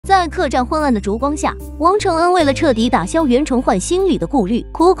在客栈昏暗的烛光下，王承恩为了彻底打消袁崇焕心里的顾虑，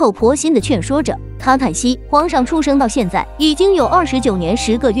苦口婆心地劝说着。他叹息，皇上出生到现在已经有29年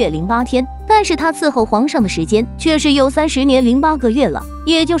10个月08天，但是他伺候皇上的时间却是有30年08个月了。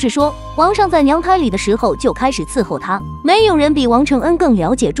也就是说，皇上在娘胎里的时候就开始伺候他。没有人比王承恩更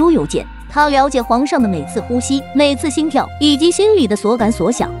了解朱由检，他了解皇上的每次呼吸、每次心跳以及心里的所感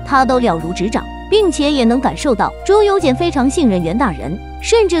所想，他都了如指掌，并且也能感受到朱由检非常信任袁大人，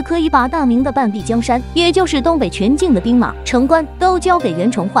甚至可以把大明的半壁江山，也就是东北全境的兵马、城关都交给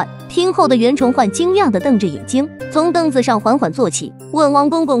袁崇焕。听后的袁崇焕惊讶地瞪着眼睛，从凳子上缓缓坐起，问王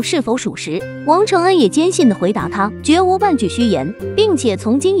公公是否属实。王承恩也坚信地回答他，绝无半句虚言，并且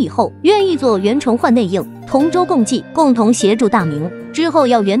从今以后愿意做袁崇焕内应，同舟共济，共同协助大明。之后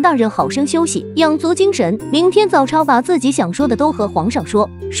要袁大人好生休息，养足精神，明天早朝把自己想说的都和皇上说。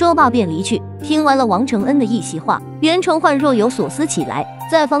说罢便离去。听完了王承恩的一席话，袁崇焕若有所思起来，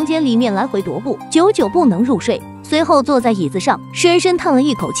在房间里面来回踱步，久久不能入睡。随后坐在椅子上，深深叹了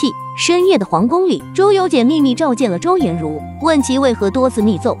一口气。深夜的皇宫里，朱由检秘密召见了周颜如，问其为何多次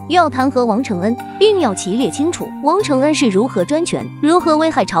密奏要弹劾王承恩，并要其列清楚王承恩是如何专权、如何危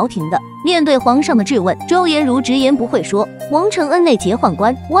害朝廷的。面对皇上的质问，周颜如直言不讳说，王承恩内结宦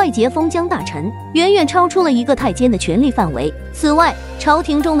官，外结封疆大臣，远远超出了一个太监的权力范围。此外，朝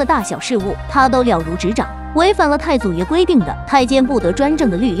廷中的大小事务，他都了如指掌，违反了太祖爷规定的太监不得专政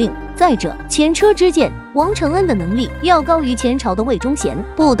的律令。再者，前车之鉴，王承恩的能力要高于前朝的魏忠贤，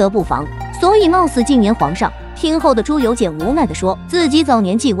不得不防。所以貌似进言皇上。听后的朱由检无奈地说，自己早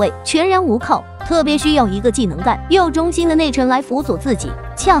年继位，全然无靠，特别需要一个既能干又忠心的内臣来辅佐自己。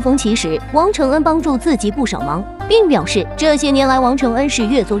恰逢其时，王承恩帮助自己不少忙，并表示这些年来王承恩是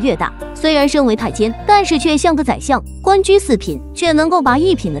越做越大，虽然身为太监，但是却像个宰相，官居4品，却能够把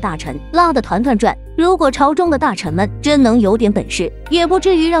1品的大臣拉得团团转。如果朝中的大臣们真能有点本事，也不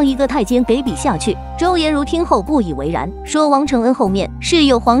至于让一个太监给比下去。周颜如听后不以为然，说王承恩后面是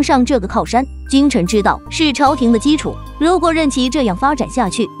有皇上这个靠山，君臣之道是朝廷的基础，如果任其这样发展下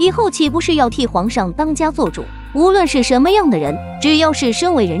去，以后岂不是要替皇上当家做主？无论是什么样的人，只要是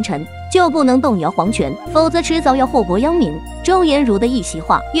身为人臣，就不能动摇皇权，否则迟早要祸国殃民。周颜如的一席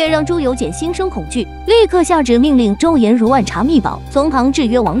话也让朱由检心生恐惧，立刻下旨命令周颜如暗查密宝，从旁制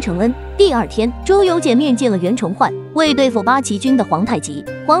约王承恩。第2天，朱由检面见了袁崇焕，为对付8旗军的皇太极，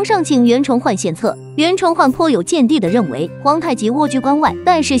皇上请袁崇焕献策。袁崇焕颇有见地地认为，皇太极蜗居关外，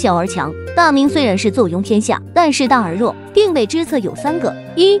但是小而强。大明虽然是坐拥天下，但是大而弱，定北之策有3个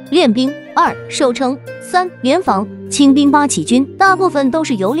：1. 练兵，2. 守城，3. 联防。清兵8旗军大部分都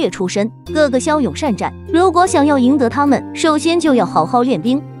是游猎出身，个个骁勇善战。如果想要赢得他们，首先就要好好练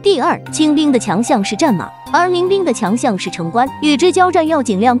兵。第2，清兵的强项是战马，而民兵的强项是城关，与之交战要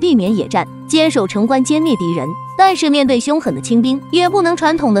尽量避免野战，坚守城关歼灭敌人。但是面对凶狠的清兵，也不能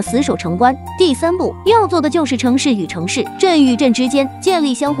传统的死守城关。第3步要做的就是城市与城市、镇与镇之间建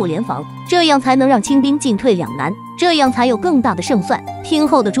立相互联防，这样才能让清兵进退两难，这样才有更大的胜算。听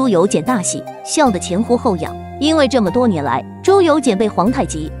后的朱由检大喜，笑得前呼后仰。因为这么多年来，朱由检被皇太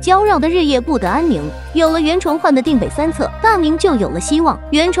极搅扰的日夜不得安宁，有了袁崇焕的定北3策，大明就有了希望。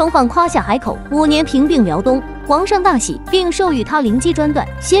袁崇焕夸下海口，5年平定辽东，皇上大喜，并授予他灵机专断、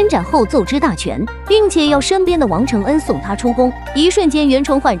先斩后奏之大权，并且要身边的王承恩送他出宫。一瞬间，袁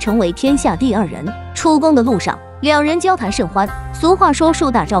崇焕成为天下第2人。出宫的路上，两人交谈甚欢。俗话说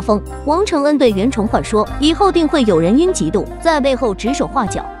树大招风，王承恩对袁崇焕说，以后定会有人因嫉妒在背后指手画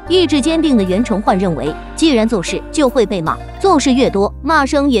脚。意志坚定的袁崇焕认为，既然做事就会被骂，做事越多，骂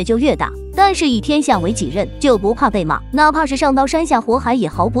声也就越大。但是以天下为己任，就不怕被骂，哪怕是上刀山下火海也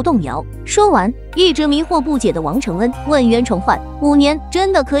毫不动摇。说完，一直迷惑不解的王承恩问袁崇焕：5年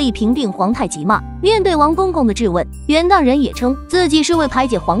真的可以平定皇太极吗？面对王公公的质问，袁大人也称自己是为排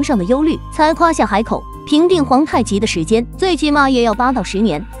解皇上的忧虑才夸下海口。平定皇太极的时间最起码也要8到10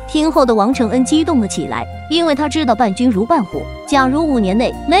年。听后的王承恩激动了起来，因为他知道伴君如伴虎，假如5年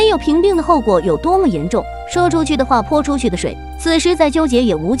内没有平定的后果有多么严重，说出去的话泼出去的水，此时再纠结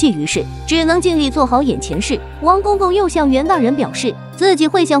也无济于事，只能尽力做好眼前事。王公公又向袁大人表示自己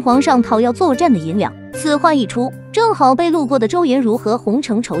会向皇上讨要作战的银两。此话一出，正好被路过的周颜如和洪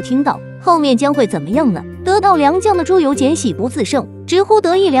承畴听到，后面将会怎么样呢？得到良将的朱由检喜不自胜，直呼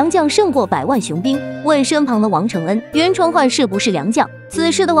得意良将胜过100万雄兵，问身旁的王承恩，袁崇焕是不是良将？此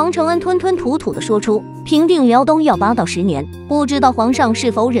时的王承恩吞吞吐吐地说出，平定辽东要8到10年，不知道皇上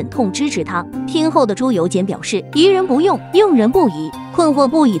是否忍痛支持他。听后的朱由检表示，疑人不用，用人不疑。困惑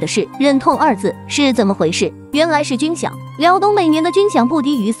不已的是，忍痛2字是怎么回事？原来是军饷，辽东每年的军饷不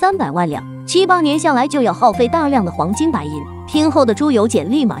低于300万两，7、8年下来就要耗费大量的黄金白银。听后的朱由检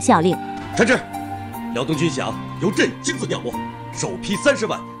立马下令，传旨，辽东军饷由朕亲自调拨，首批30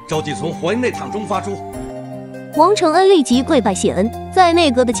万召集从环内堂中发出。王承恩立即跪拜谢恩。在内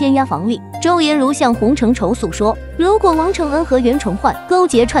阁的签押房里，周延儒向洪承畴诉说，如果王承恩和袁崇焕勾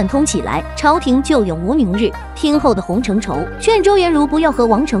结串通起来，朝廷就永无宁日。听后的洪承畴劝周延儒不要和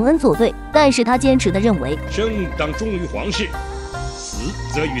王承恩作对，但是他坚持地认为，生当忠于皇室，死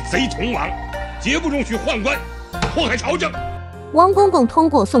则与贼同亡，绝不容许宦官祸害朝政。王公公通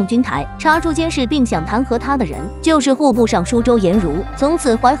过宋君台查出监视并想弹劾他的人，就是户部尚书周延儒，从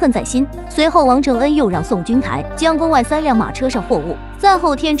此怀恨在心。随后，王承恩又让宋君台将宫外3辆马车上货物，在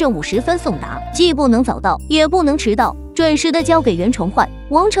后天正午时分送达，既不能早到，也不能迟到，准时的交给袁崇焕。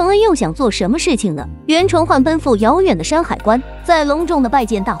王承恩又想做什么事情呢？袁崇焕奔赴遥远的山海关，在隆重的拜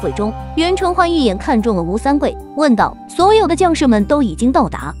见大会中，袁崇焕一眼看中了吴三桂，问道：“所有的将士们都已经到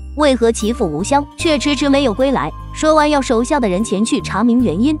达，为何其父吴襄却迟迟没有归来？”说完，要手下的人前去查明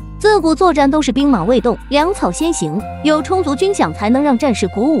原因。自古作战都是兵马未动，粮草先行，有充足军饷才能让战士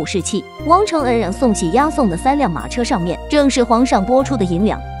鼓舞士气。王承恩让送喜押送的3辆马车上面正是皇上拨出的银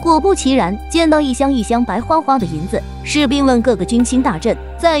两。果不其然，见到一箱一箱白花花的银子，士兵们个个军心大振。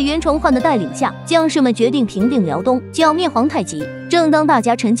在袁崇焕的带领下，将士们决定平定辽东，剿灭皇太极。正当大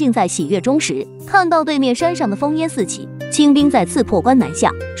家沉浸在喜悦中时，看到对面山上的烽烟四起，清兵再次破关南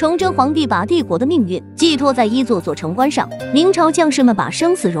下。崇祯皇帝把帝国的命运寄托在一座座城关上，明朝将士们把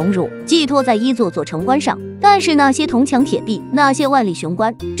生死荣辱寄托在一座座城关上。但是那些铜墙铁壁，那些万里雄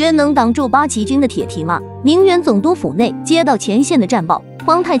关，真能挡住八旗军的铁蹄吗？宁远总督府内接到前线的战报，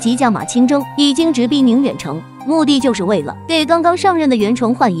皇太极驾马亲征，已经直逼宁远城，目的就是为了给刚刚上任的袁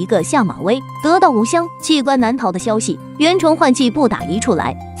崇焕一个下马威。得到吴襄弃关难逃的消息，袁崇焕既不打一处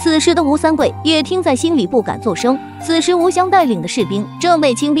来。此时的吴三桂也听在心里，不敢作声。此时吴襄带领的士兵正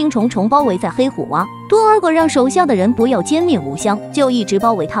被清兵重重包围在黑虎洼。多尔衮让手下的人不要歼灭吴襄，就一直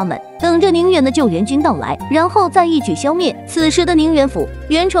包围他们，等着宁远的救援军到来，然后再一举消灭。此时的宁远府，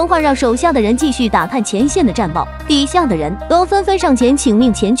袁崇焕让手下的人继续打探前线的战报，底下的人都纷纷上前请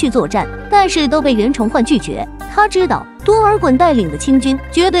命前去作战，但是都被袁崇焕拒绝。他知道多尔衮带领的清军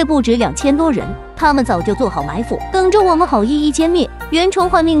绝对不止2000多人，他们早就做好埋伏，等着我们好一一歼灭。袁崇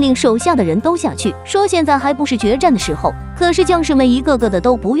焕命令手下的人都下去，说现在还不是决战的时候。可是将士们一个个的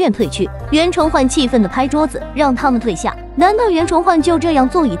都不愿退去，袁崇焕气愤地拍桌子，让他们退下。难道袁崇焕就这样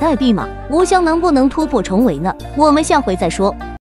坐以待毙吗？吴襄能不能突破重围呢？我们下回再说。